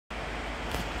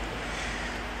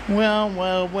Well.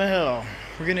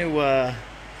 We're going to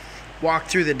walk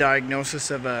through the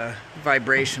diagnosis of a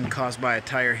vibration caused by a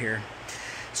tire here.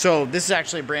 So this is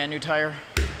actually a brand new tire.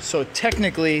 So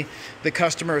technically, the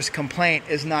customer's complaint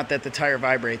is not that the tire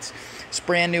vibrates. It's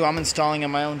brand new. I'm installing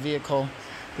in my own vehicle.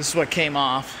 This is what came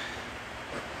off.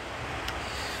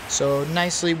 So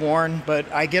nicely worn,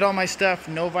 but I get all my stuff,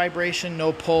 no vibration,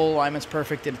 no pull, alignment's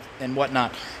perfect and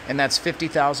whatnot. And that's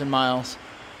 50,000 miles.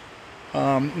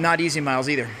 Not easy miles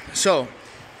either. So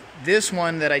this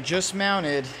one that I just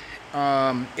mounted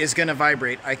is going to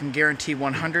vibrate. I can guarantee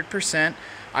 100%.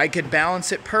 I could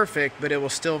balance it perfect, but it will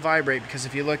still vibrate because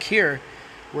if you look here,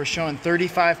 we're showing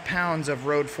 35 pounds of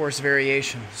road force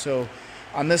variation. So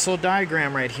on this little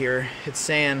diagram right here, it's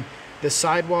saying the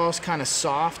sidewall is kind of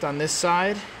soft on this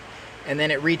side, and then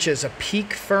it reaches a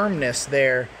peak firmness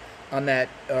there on that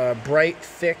bright,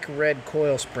 thick red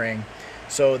coil spring.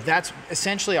 So that's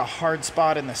essentially a hard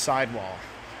spot in the sidewall.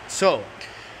 So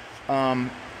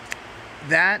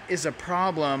that is a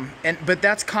problem, but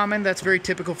that's common. That's very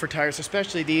typical for tires,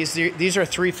 especially these. These are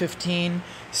 315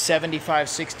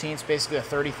 75/16, basically a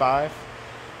 35.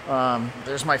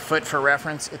 There's my foot for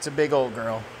reference. It's a big old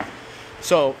girl.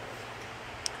 So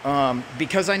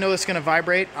because I know it's going to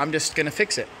vibrate, I'm just going to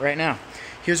fix it right now.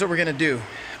 Here's what we're going to do.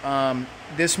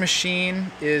 This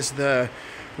machine is the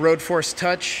Road Force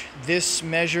Touch. This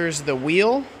measures the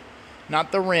wheel,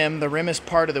 not the rim. The rim is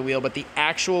part of the wheel, but the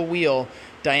actual wheel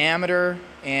diameter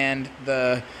and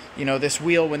the, this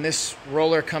wheel, when this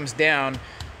roller comes down,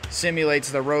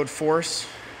 simulates the road force.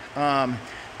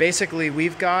 Basically,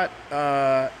 we've got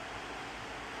on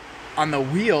the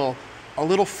wheel a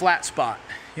little flat spot,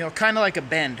 kind of like a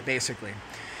bend, basically.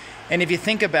 And if you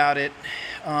think about it,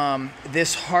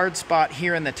 this hard spot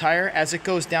here in the tire, as it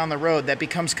goes down the road, that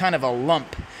becomes kind of a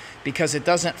lump because it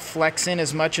doesn't flex in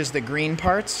as much as the green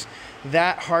parts.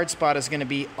 That hard spot is going to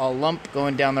be a lump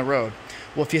going down the road.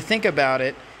 Well, if you think about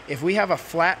it, if we have a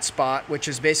flat spot, which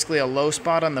is basically a low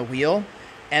spot on the wheel,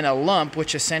 and a lump,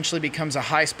 which essentially becomes a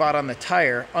high spot on the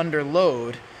tire under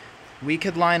load, we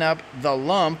could line up the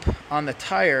lump on the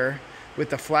tire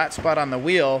with the flat spot on the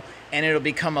wheel, and it'll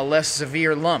become a less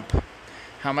severe lump.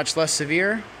 How much less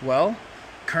severe? Well,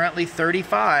 currently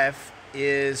 35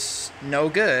 is no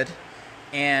good,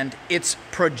 and it's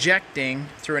projecting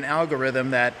through an algorithm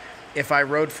that if I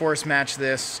road force match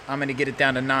this, I'm going to get it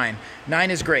down to 9.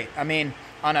 9 is great. I mean,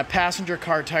 on a passenger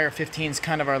car tire, 15 is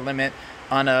kind of our limit.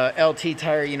 On a LT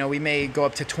tire, we may go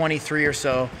up to 23 or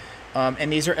so.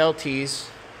 And these are LTs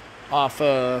off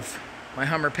of my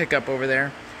Hummer pickup over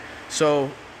there.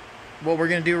 So what we're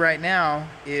going to do right now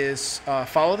is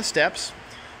follow the steps.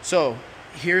 So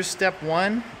here's step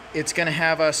 1. It's going to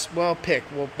have us, we'll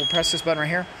press this button right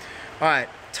here. All right,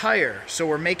 tire. So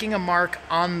we're making a mark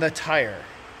on the tire.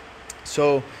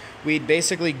 So we'd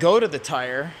basically go to the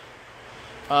tire,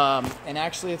 and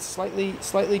actually it's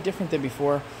slightly different than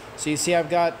before. So you see I've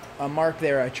got a mark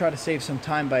there. I try to save some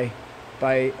time by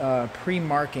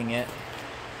pre-marking it,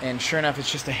 and sure enough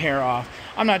it's just a hair off.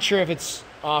 I'm not sure if it's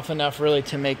off enough really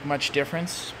to make much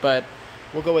difference, but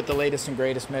we'll go with the latest and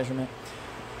greatest measurement.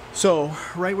 So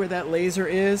right where that laser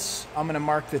is, I'm going to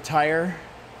mark the tire.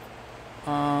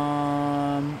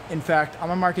 In fact, I'm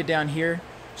going to mark it down here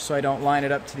so I don't line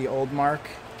it up to the old mark.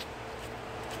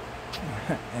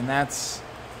 And that's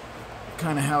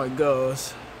kind of how it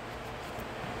goes.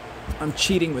 I'm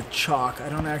cheating with chalk. I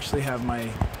don't actually have my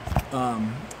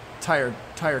tire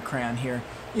crayon here.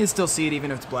 You can still see it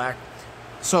even if it's black.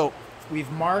 So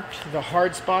we've marked the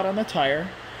hard spot on the tire.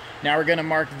 Now we're going to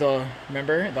mark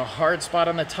remember, the hard spot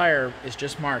on the tire is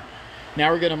just marked. Now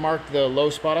we're going to mark the low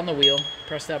spot on the wheel.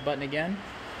 Press that button again.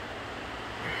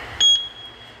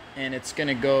 And it's going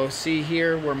to go, see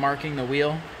here, we're marking the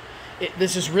wheel.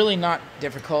 This is really not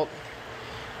difficult.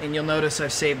 And you'll notice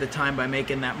I've saved the time by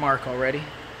making that mark already.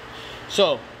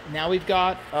 So now we've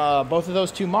got both of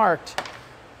those two marked.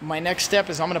 My next step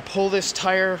is I'm going to pull this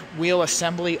tire wheel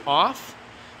assembly off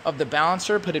of the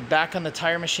balancer, put it back on the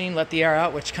tire machine, let the air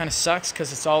out, which kind of sucks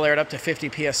because it's all aired up to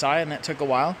 50 PSI and that took a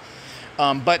while.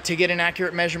 But to get an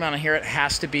accurate measurement on here, it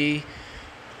has to be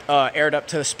aired up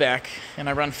to the spec, and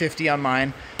I run 50 on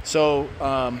mine. So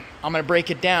I'm going to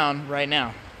break it down right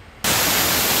now. It's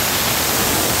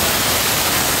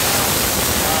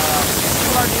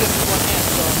hard to do this with one hand,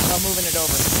 so I'm moving it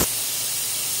over.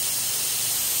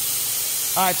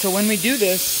 All right, so when we do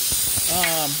this,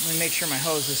 let me make sure my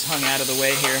hose is hung out of the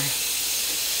way here.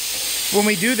 When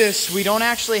we do this, we don't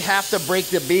actually have to break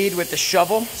the bead with the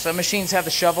shovel. Some machines have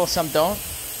the shovel, some don't.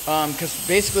 Because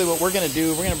basically what we're going to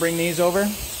do, we're going to bring these over.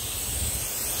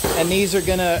 And these are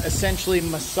going to essentially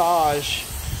massage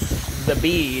the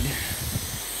bead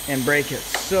and break it.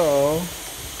 So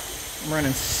I'm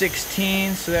running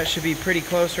 16, so that should be pretty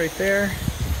close right there.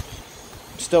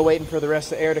 I'm still waiting for the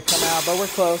rest of the air to come out, but we're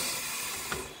close.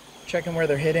 Checking where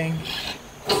they're hitting.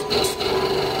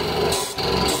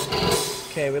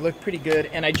 Okay, we look pretty good.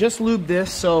 And I just lubed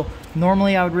this, so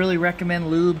normally I would really recommend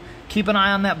lube. Keep an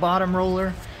eye on that bottom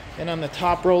roller and on the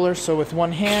top roller. So with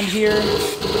one hand here,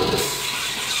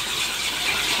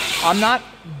 I'm not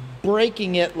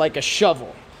breaking it like a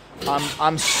shovel.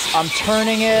 I'm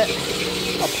turning it,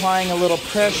 applying a little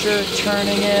pressure,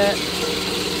 turning it,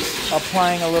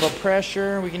 applying a little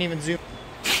pressure. We can even zoom.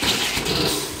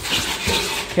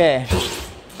 Okay.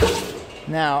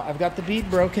 Now I've got the bead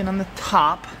broken on the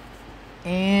top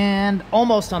and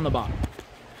almost on the bottom.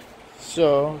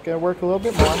 So gotta work a little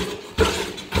bit more.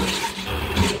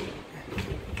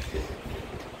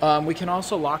 We can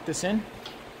also lock this in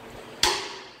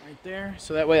right there,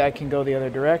 so that way I can go the other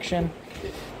direction.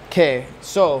 Okay,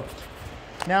 so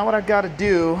now what I've got to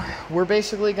do, we're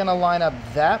basically going to line up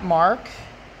that mark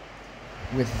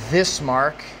with this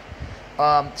mark.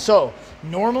 So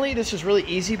normally this is really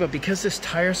easy, but because this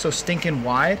tire is so stinking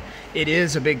wide, it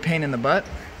is a big pain in the butt.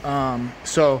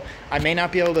 So I may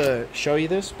not be able to show you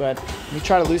this, but let me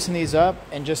try to loosen these up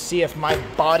and just see if my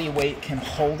body weight can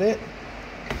hold it.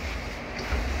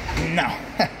 No.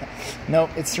 Nope,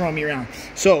 it's throwing me around.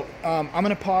 So I'm going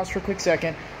to pause for a quick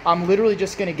second. I'm literally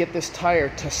just going to get this tire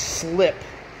to slip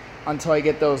until I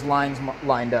get those lines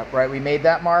lined up, right? We made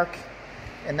that mark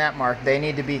and that mark. They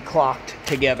need to be clocked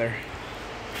together.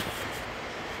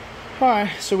 All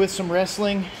right, so with some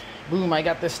wrestling, boom, I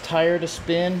got this tire to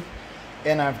spin,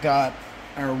 and I've got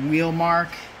our wheel mark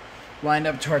lined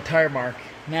up to our tire mark.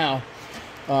 Now,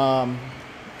 I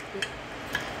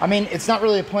mean, it's not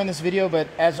really a point in this video, but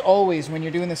as always, when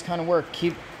you're doing this kind of work,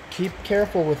 keep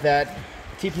careful with that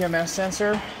TPMS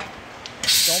sensor.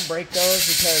 Don't break those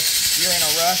because you're in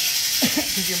a rush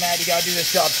because you're mad you gotta do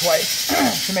this job twice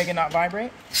to make it not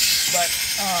vibrate. But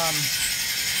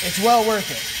it's well worth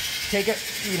it. Take it,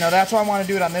 you know, that's why I want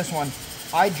to do it on this one.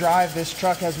 I drive this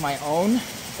truck as my own,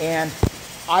 and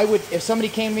I would, if somebody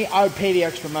came to me, I would pay the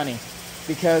extra money,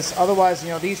 because otherwise, you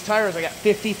know, these tires I got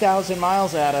 50,000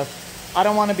 miles out of. I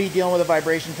don't want to be dealing with a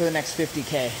vibration for the next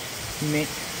 50K. You mean?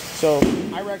 So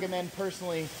I recommend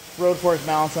personally road force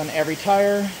balance on every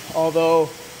tire, although it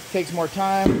takes more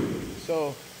time,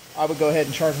 so I would go ahead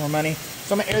and charge more money.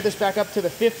 So I'm going to air this back up to the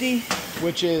 50,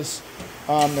 which is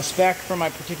the spec for my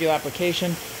particular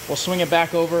application. We'll swing it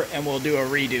back over and we'll do a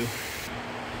redo.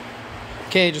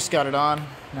 Okay, just got it on.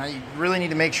 Now you really need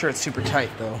to make sure it's super tight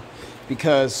though,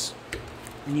 because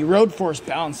when you road force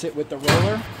balance it with the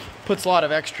roller, it puts a lot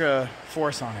of extra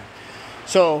force on it.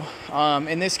 So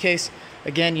in this case,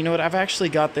 again, you know what, I've actually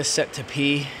got this set to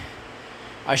P.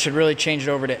 I should really change it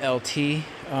over to LT.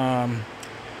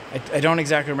 I don't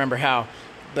exactly remember how,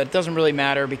 but it doesn't really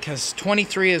matter because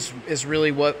 23 is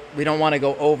really what we don't want to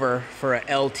go over for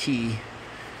a LT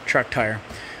truck tire.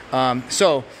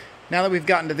 So now that we've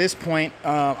gotten to this point,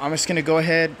 I'm just going to go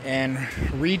ahead and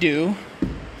redo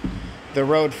the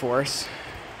road force.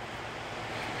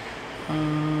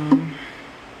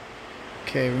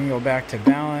 Okay, we're going to go back to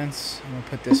balance. I'm going to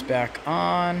put this back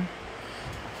on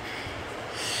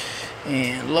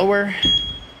and lower.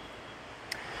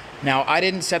 Now, I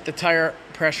didn't set the tire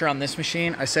pressure on this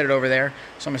machine. I set it over there,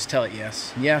 so I'm going to tell it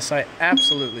yes. Yes, I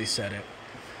absolutely set it.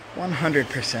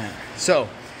 100%. So,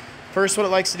 first what it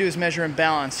likes to do is measure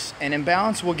imbalance, and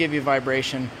imbalance will give you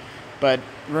vibration. But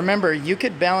remember, you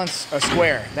could balance a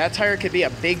square. That tire could be a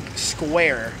big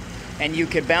square, and you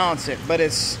could balance it, but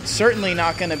it's certainly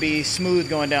not going to be smooth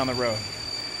going down the road.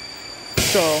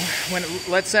 So when it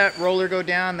lets that roller go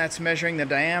down, that's measuring the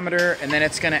diameter, and then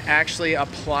it's going to actually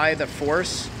apply the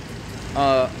force,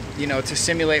 you know, to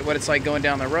simulate what it's like going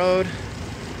down the road.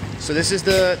 So this is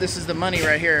the money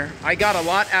right here. I got a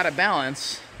lot out of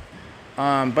balance,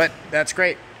 but that's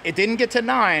great. It didn't get to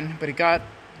 9, but it got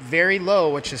very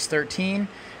low, which is 13.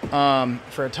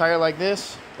 For a tire like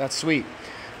this, that's sweet.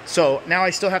 So now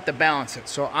I still have to balance it.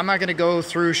 So I'm not going to go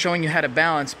through showing you how to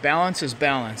balance. Balance is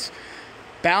balance.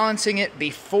 Balancing it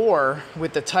before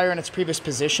with the tire in its previous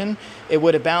position, it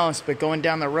would have balanced, but going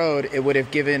down the road, it would have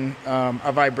given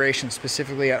a vibration,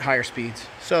 specifically at higher speeds.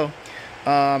 So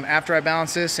after I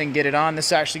balance this and get it on, this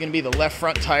is actually going to be the left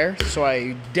front tire. So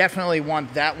I definitely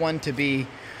want that one to be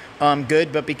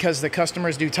good, but because the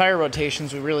customers do tire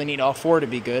rotations, we really need all 4 to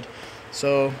be good.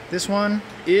 So this one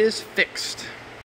is fixed.